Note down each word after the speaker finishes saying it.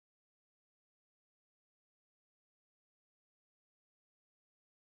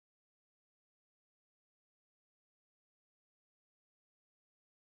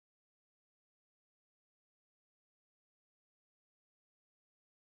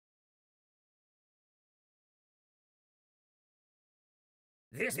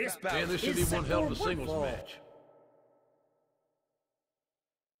This bout Man, this should be one hell of a singles match.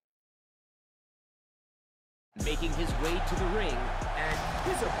 Making his way to the ring, and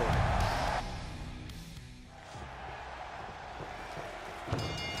his opponent.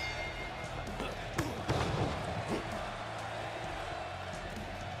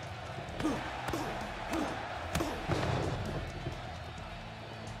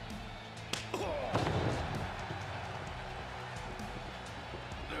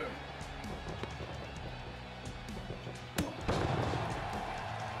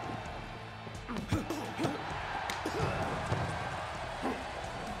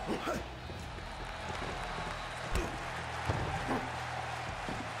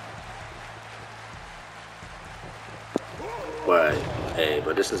 But hey,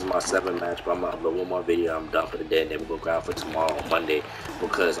 but this is my 7th match. But I'm gonna upload one more video. I'm done for the day, and then we're gonna go out for tomorrow on Monday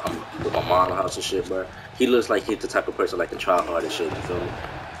because I'm with my mom house and shit, bro. He looks like he's the type of person like to try hard and shit. You feel me?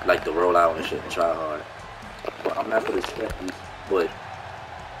 Like to roll out and shit and try hard. But I'm not gonna respect you, but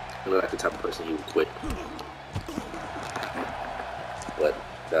he look like the type of person he would quit. But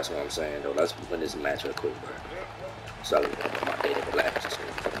that's what I'm saying though. Let's win this match real quick, bro. So I can my day to relax and shit.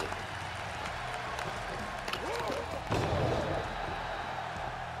 You feel me?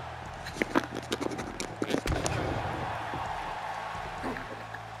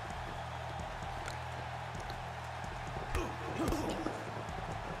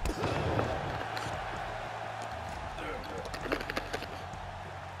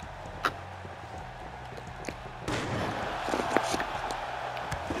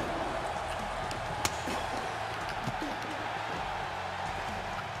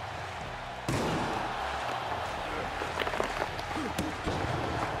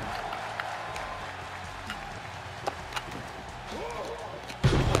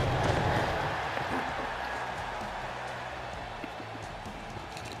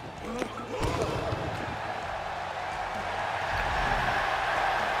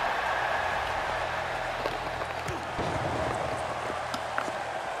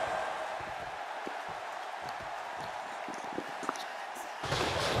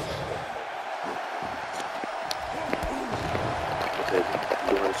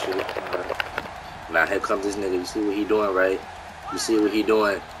 Doing shit. Now here comes this nigga. You see what he doing, right? You see what he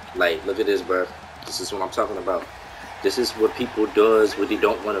doing? Like, look at this, bro. This is what I'm talking about. This is what people does when they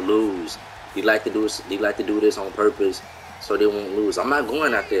don't want to lose. They like to do this on purpose so they won't lose. I'm not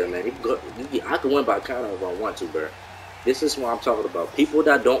going out there, man. I can win by counter if I want to, bro. This is what I'm talking about. People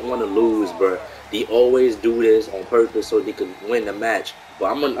that don't want to lose, bro. They always do this on purpose so they can win the match. But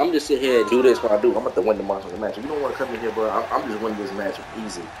I'm just sit here and do this what I do. I'm about to win the match. If you don't want to come in here, bro, I'm just winning this match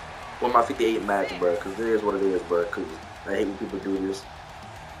easy. Win my 58 match, bro, because it is what it is, bro. Because I hate when people do this.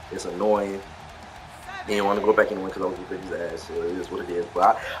 It's annoying. You don't want to go back in and win because I was going to beat his ass. So it is what it is.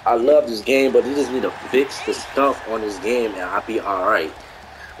 But I love this game, but you just need to fix the stuff on this game and I'll be alright.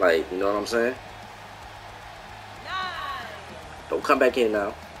 Like, you know what I'm saying? Don't come back in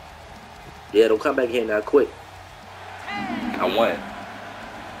now. Yeah, don't come back in now. Quick. I won.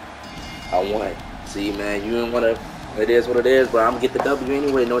 See, man, you didn't want to. It is what it is, bro. I'm going to get the W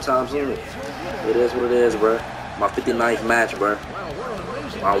anyway. No time soon. It is what it is, bro. My 59th match, bro.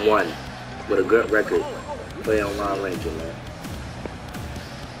 I won. With a good record. Play online ranking, man.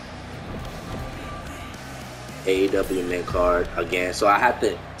 AEW mid card again. So I have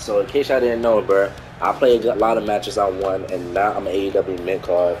to. So in case I didn't know, bro, I played a lot of matches I won, and now I'm an AEW mid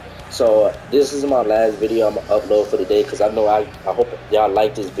card. So this is my last video I'm gonna upload for the day because I know I hope y'all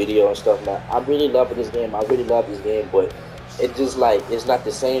like this video and stuff, man. I'm really loving this game. I really love this game, but it just like it's not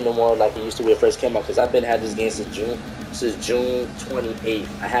the same no more like it used to when it first came out. Because I've been had this game since June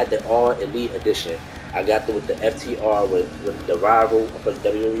 28th. I had the All Elite Edition. I got with the FTR with the rival for the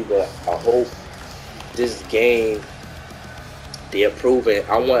WWE, but I hope this game they approve it.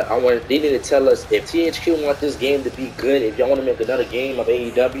 They need to tell us if THQ want this game to be good. If y'all want to make another game of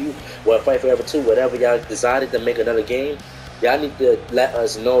AEW, well, Fight Forever 2, whatever y'all decided to make another game, y'all need to let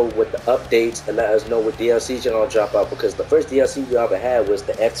us know what the updates and let us know what DLCs y'all gonna drop out. Because the first DLC we ever had was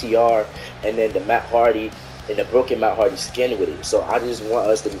the FTR and then the Matt Hardy and the broken Matt Hardy skin with it. So I just want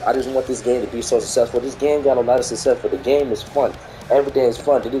this game to be so successful. This game got a lot of success, but the game is fun. Everything is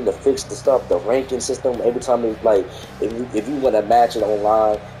fun. They need to fix the stuff, the ranking system. Every time it's like, if you win a match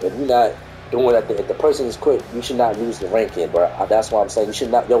online, if you're not doing that, if the person is quick, you should not lose the ranking, bro. That's why I'm saying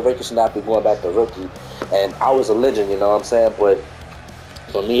your ranking should not be going back to rookie. And I was a legend, you know what I'm saying? But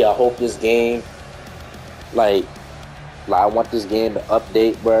for me, I hope this game, like I want this game to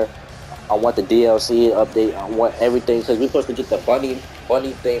update, bro. I want the DLC update. I want everything because we're supposed to get the bunny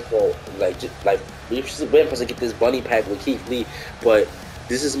thing for we're supposed to get this bunny pack with Keith Lee, but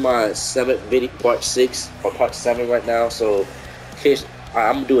This is my 7th video, part 6 or part 7 right now. So, in case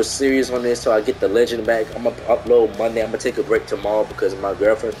I'm gonna do a series on this, so I get the legend back. I'm gonna upload Monday. I'm gonna take a break tomorrow because my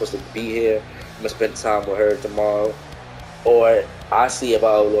girlfriend's supposed to be here. I'm gonna spend time with her tomorrow, or I see if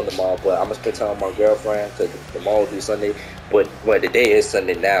I'll upload tomorrow. But I'm gonna spend time with my girlfriend because tomorrow will be Sunday. But the day is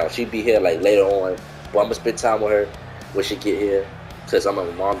Sunday now. She'll be here like later on. But I'm gonna spend time with her when she get here. Cause I'm at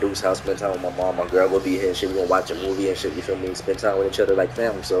my mom Duke's house, spend time with my mom. My girl will be here. She gonna watch a movie and shit. You feel me? Spend time with each other like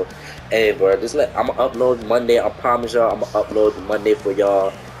family. So, hey, bro, I'm gonna upload Monday. I promise y'all, I'm gonna upload Monday for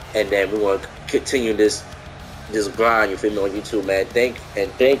y'all, and then we gonna continue this grind. You feel me on YouTube, man?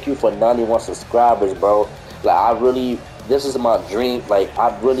 Thank you for 91 subscribers, bro. Like this is my dream. Like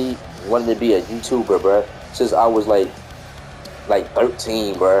I really wanted to be a YouTuber, bro, since I was like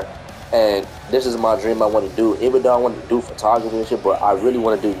 13, bro. And this is my dream I want to do. Even though I want to do photography and shit, but I really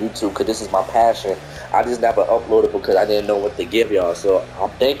want to do YouTube because this is my passion. I just never uploaded because I didn't know what to give y'all. So I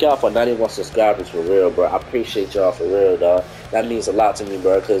thank y'all for 91 subscribers for real, bro. I appreciate y'all for real, dog. That means a lot to me,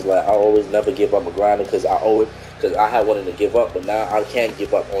 bro. Because like I always never give up my grinding because I had wanted to give up, but now I can't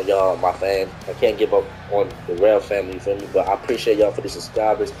give up on y'all, my fam. I can't give up on the real family, you feel me? But I appreciate y'all for the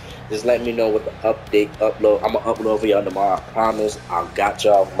subscribers. Just let me know what the upload. I'm gonna upload for y'all tomorrow. I promise. I got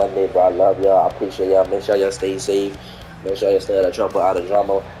y'all Monday, bro. I love y'all. I appreciate y'all. Make sure y'all stay safe. Make sure y'all stay out of trouble, out of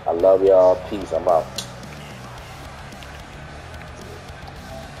drama. I love y'all. Peace. I'm out.